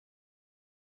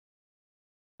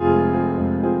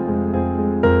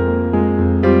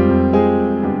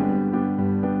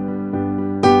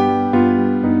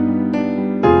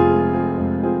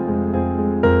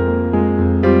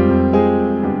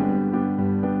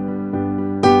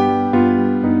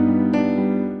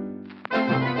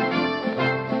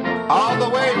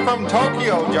Live from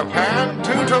Tokyo, Japan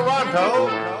to Toronto,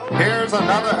 here's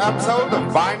another episode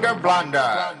of Binder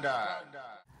Blunder.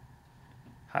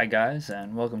 Hi guys,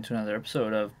 and welcome to another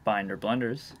episode of Binder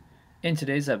Blunders. In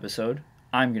today's episode,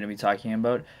 I'm going to be talking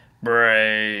about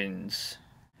brains.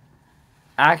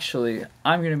 Actually,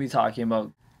 I'm going to be talking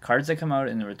about cards that come out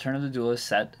in the Return of the Duelist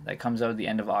set that comes out at the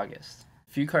end of August.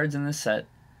 A few cards in this set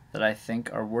that I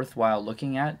think are worthwhile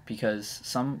looking at because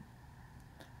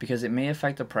it may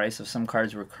affect the price of some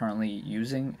cards we're currently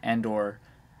using and or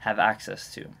have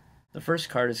access to. The first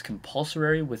card is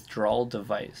Compulsory Withdrawal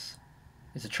Device.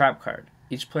 It's a trap card.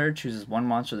 Each player chooses one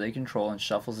monster they control and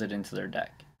shuffles it into their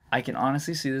deck. I can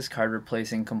honestly see this card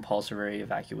replacing Compulsory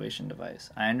Evacuation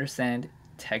Device. I understand,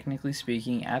 technically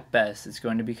speaking, at best it's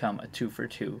going to become a 2 for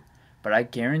 2, but I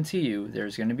guarantee you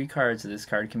there's going to be cards that this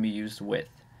card can be used with.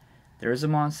 There is a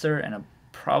monster and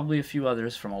probably a few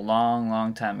others from a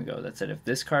long time ago that said if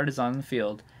this card is on the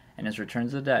field and is returned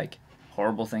to the deck,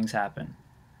 horrible things happen.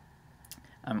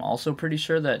 I'm also pretty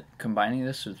sure that combining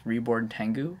this with Reborn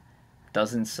Tengu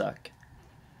doesn't suck.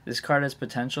 This card has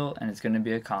potential and it's going to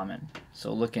be a common,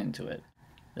 so look into it.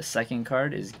 The second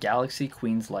card is Galaxy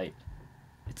Queen's Light.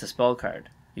 It's a spell card.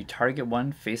 You target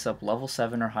one face-up level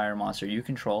 7 or higher monster you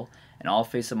control, and all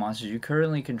face-up monsters you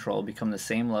currently control become the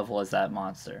same level as that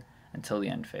monster until the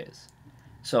end phase.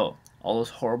 So, all those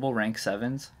horrible rank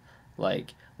 7s,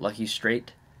 like Lucky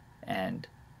Straight and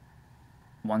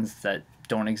ones that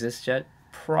don't exist yet,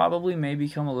 probably may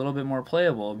become a little bit more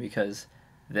playable because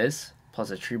this,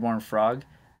 plus a Treeborn Frog,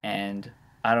 and,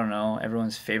 I don't know,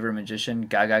 everyone's favorite magician,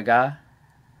 Gaga,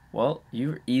 well,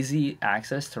 you're easy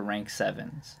access to rank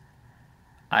 7s.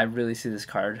 I really see this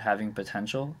card having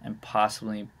potential and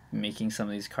possibly making some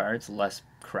of these cards less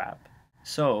crap.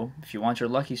 So, if you want your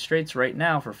Lucky Straights right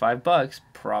now for $5,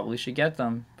 probably should get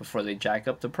them before they jack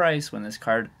up the price when this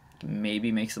card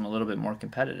maybe makes them a little bit more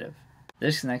competitive.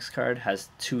 This next card has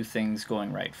two things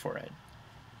going right for it.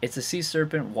 It's a Sea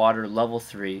Serpent Water level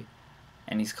 3,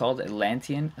 and he's called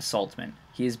Atlantean Assaultman.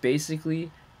 He is basically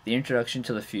the introduction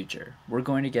to the future. We're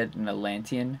going to get an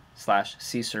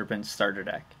Atlantean/Sea Serpent starter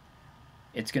deck.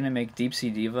 It's going to make Deep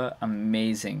Sea Diva an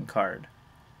amazing card.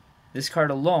 This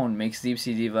card alone makes Deep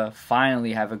Sea Diva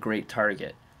finally have a great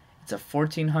target. It's a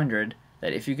 1400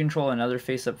 that if you control another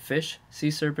face-up fish, sea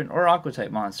serpent, or aqua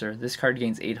type monster, this card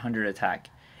gains 800 attack.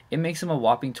 It makes him a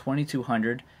whopping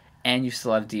 2200 and you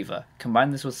still have Diva. Combine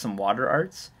this with some water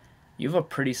arts, you have a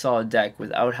pretty solid deck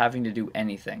without having to do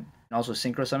anything. And also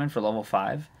Synchro Summon for level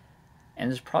 5, and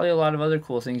there's probably a lot of other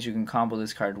cool things you can combo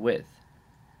this card with.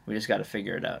 We just gotta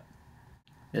figure it out.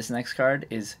 This next card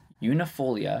is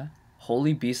Unifolia,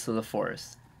 Holy Beast of the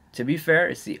Forest. To be fair,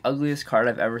 it's the ugliest card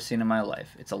I've ever seen in my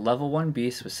life. It's a level 1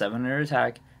 beast with 700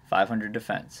 attack, 500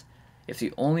 defense. If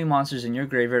the only monsters in your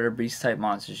graveyard are beast type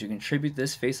monsters, you can tribute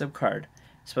this face-up card.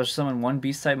 Special summon one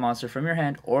beast type monster from your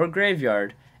hand or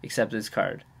graveyard except this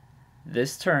card.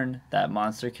 This turn, that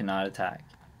monster cannot attack.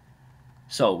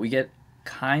 So we get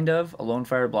kind of a Lone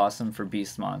Fire Blossom for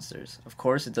beast monsters. Of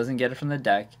course, it doesn't get it from the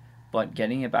deck, but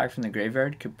getting it back from the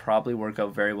graveyard could probably work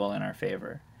out very well in our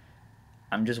favor.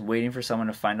 I'm just waiting for someone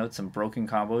to find out some broken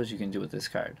combos you can do with this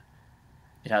card.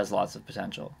 It has lots of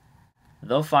potential.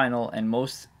 The final and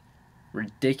most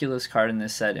ridiculous card in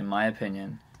this set, in my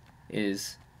opinion,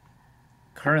 is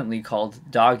currently called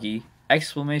Doggy!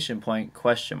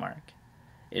 Question mark.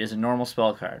 It is a normal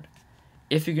spell card.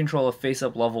 If you control a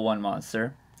face-up level 1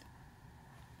 monster,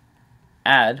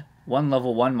 add one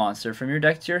level 1 monster from your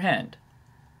deck to your hand.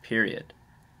 Period.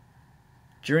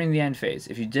 During the end phase,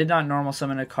 if you did not normal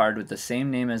summon a card with the same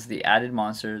name as the added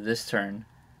monster this turn,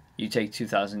 you take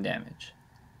 2000 damage.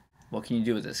 What can you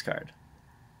do with this card?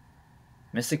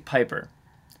 Mystic Piper.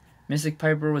 Mystic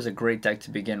Piper was a great deck to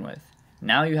begin with.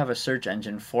 Now you have a search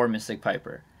engine for Mystic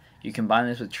Piper. You combine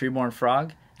this with Treeborn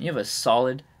Frog, and you have a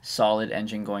solid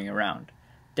engine going around.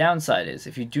 Downside is,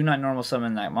 if you do not normal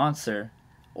summon that monster,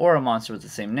 or a monster with the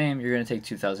same name, you're going to take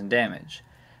 2000 damage.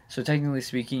 So technically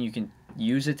speaking, you can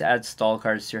use it to add stall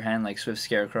cards to your hand like Swift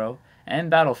Scarecrow and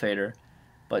Battle Fader,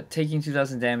 but taking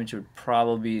 2000 damage would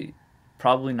probably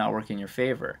not work in your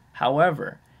favor.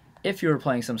 However, if you were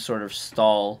playing some sort of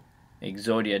stall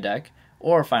Exodia deck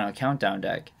or Final Countdown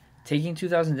deck, taking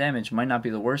 2000 damage might not be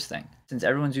the worst thing, since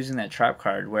everyone's using that trap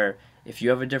card where if you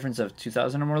have a difference of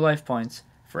 2000 or more life points,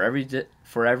 for every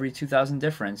 2000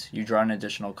 difference, you draw an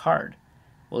additional card.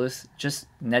 Well, this just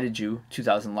netted you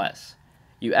 2000 less.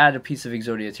 You add a piece of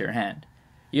Exodia to your hand.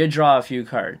 You draw a few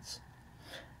cards.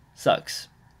 Sucks.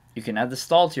 You can add the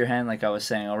stall to your hand like I was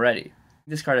saying already.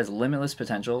 This card has limitless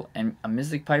potential, and a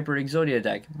Mystic Piper Exodia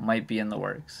deck might be in the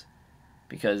works,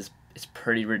 because it's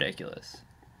pretty ridiculous.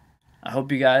 I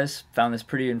hope you guys found this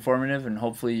pretty informative, and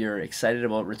hopefully you're excited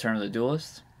about Return of the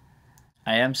Duelist.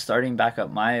 I am starting back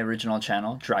up my original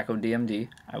channel, Draco DMD.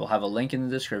 I will have a link in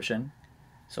the description,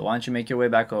 so why don't you make your way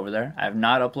back over there. I have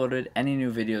not uploaded any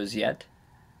new videos yet,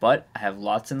 but I have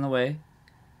lots in the way,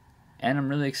 and I'm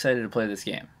really excited to play this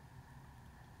game.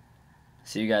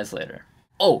 See you guys later.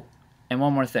 Oh, and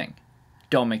one more thing.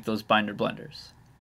 Don't make those binder blunders.